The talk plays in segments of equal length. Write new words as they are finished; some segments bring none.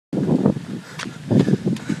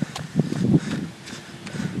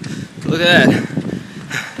Look at that.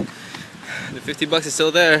 The 50 bucks is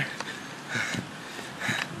still there.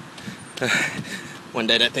 One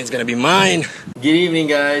day that thing's gonna be mine. Good evening,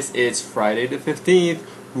 guys. It's Friday the 15th.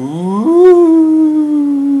 Ooh.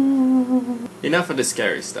 Enough of the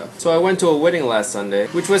scary stuff. So I went to a wedding last Sunday,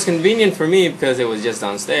 which was convenient for me because it was just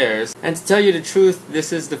downstairs. And to tell you the truth,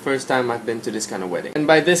 this is the first time I've been to this kind of wedding. And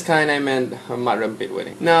by this kind, I meant a mat rempit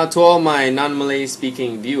wedding. Now, to all my non-Malay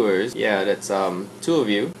speaking viewers, yeah, that's two of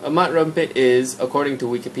you. A mat rempit is, according to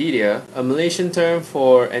Wikipedia, a Malaysian term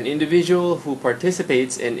for an individual who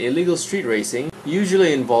participates in illegal street racing,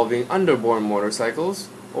 usually involving underborn motorcycles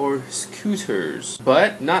or scooters.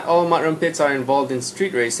 But not all mat rempits are involved in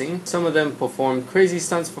street racing. Some of them perform crazy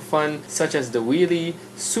stunts for fun, such as the wheelie,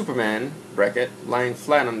 Superman, bracket, lying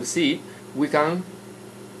flat on the seat, wikang,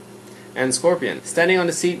 and scorpion, standing on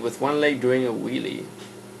the seat with one leg doing a wheelie.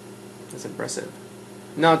 That's impressive.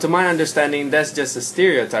 Now, to my understanding, that's just a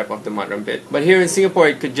stereotype of the mat rempit. But here in Singapore,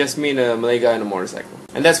 it could just mean a Malay guy on a motorcycle.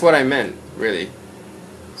 And that's what I meant, really.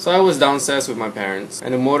 So I was downstairs with my parents,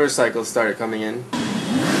 and the motorcycles started coming in.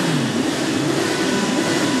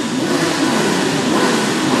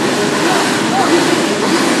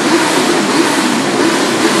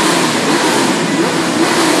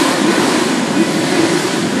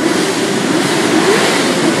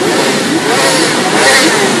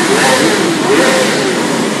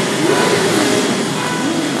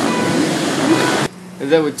 And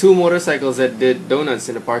there were two motorcycles that did donuts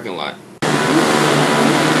in the parking lot.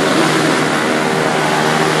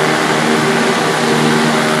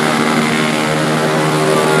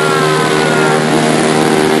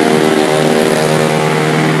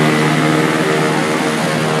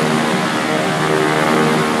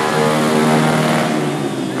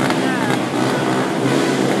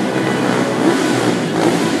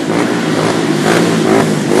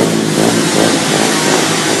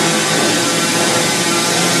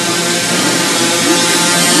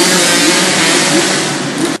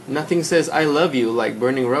 Nothing says I love you like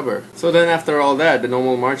burning rubber. So then after all that, the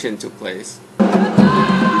normal march-in took place.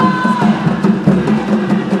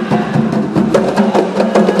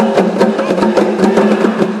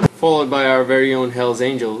 Followed by our very own Hell's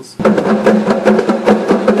Angels.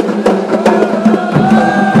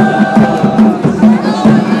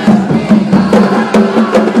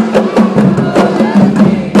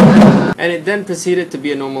 And it then proceeded to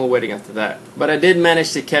be a normal wedding after that. But I did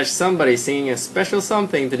manage to catch somebody singing a special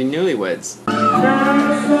something to the newlyweds.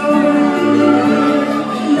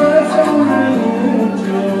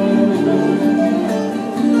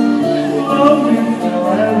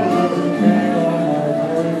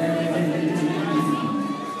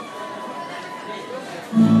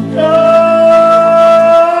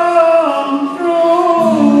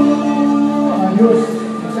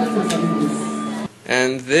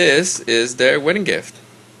 And this is their wedding gift.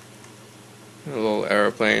 A little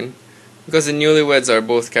aeroplane. Because the newlyweds are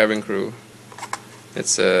both cabin crew.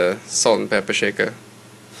 It's a salt and pepper shaker.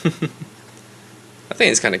 I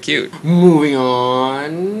think it's kind of cute. Moving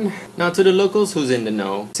on. Now to the locals who's in the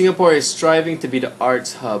know. Singapore is striving to be the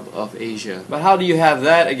arts hub of Asia. But how do you have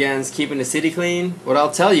that against keeping the city clean? Well,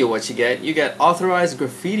 I'll tell you what you get. You get authorized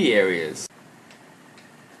graffiti areas.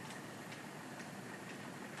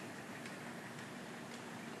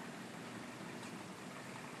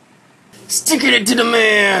 Sticking it to the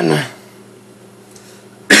man!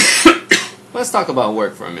 Let's talk about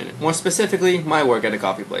work for a minute. More specifically, my work at a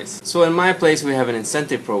coffee place. So in my place, we have an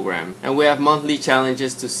incentive program, and we have monthly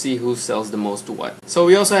challenges to see who sells the most what. So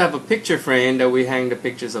we also have a picture frame that we hang the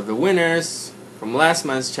pictures of the winners from last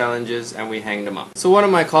month's challenges, and we hang them up. So one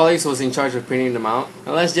of my colleagues was in charge of printing them out,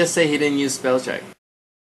 and let's just say he didn't use spell check.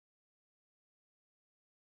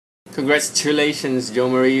 Congratulations, Joe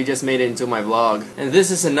Marie, you just made it into my vlog. And this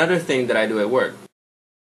is another thing that I do at work.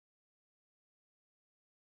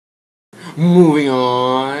 Moving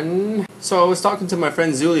on. So I was talking to my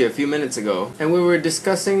friend Zulia a few minutes ago, and we were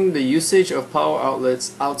discussing the usage of power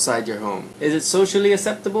outlets outside your home. Is it socially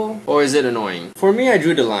acceptable, or is it annoying? For me, I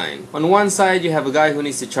drew the line. On one side, you have a guy who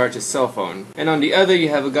needs to charge his cell phone, and on the other, you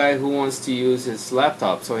have a guy who wants to use his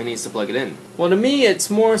laptop, so he needs to plug it in. Well, to me, it's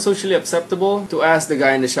more socially acceptable to ask the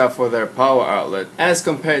guy in the shop for their power outlet as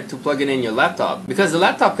compared to plugging in your laptop, because the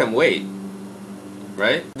laptop can wait.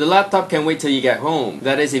 Right? The laptop can wait till you get home.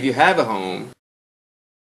 That is, if you have a home.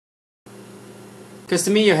 Because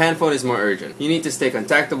to me, your handphone is more urgent. You need to stay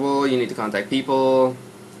contactable, you need to contact people.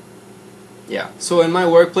 Yeah. So in my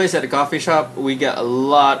workplace at a coffee shop, we get a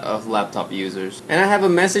lot of laptop users. And I have a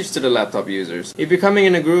message to the laptop users. If you're coming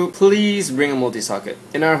in a group, please bring a multi-socket.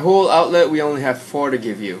 In our whole outlet, we only have 4 to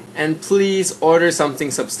give you. And please order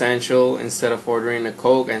something substantial instead of ordering a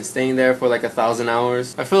Coke and staying there for like 1,000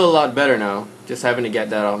 hours. I feel a lot better now, just having to get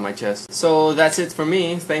that off my chest. So that's it for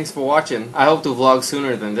me. Thanks for watching. I hope to vlog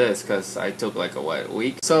sooner than this because I took like a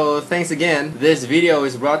week. So thanks again. This video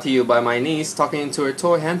is brought to you by my niece talking into her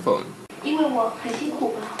toy handphone. 因为我很辛苦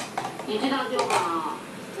吧。你知道就好。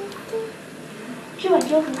这碗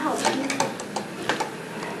粥很好吃。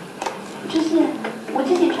芝士，我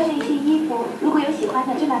之前穿的一些衣服，如果有喜欢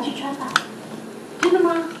的就拿去穿吧。真的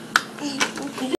吗？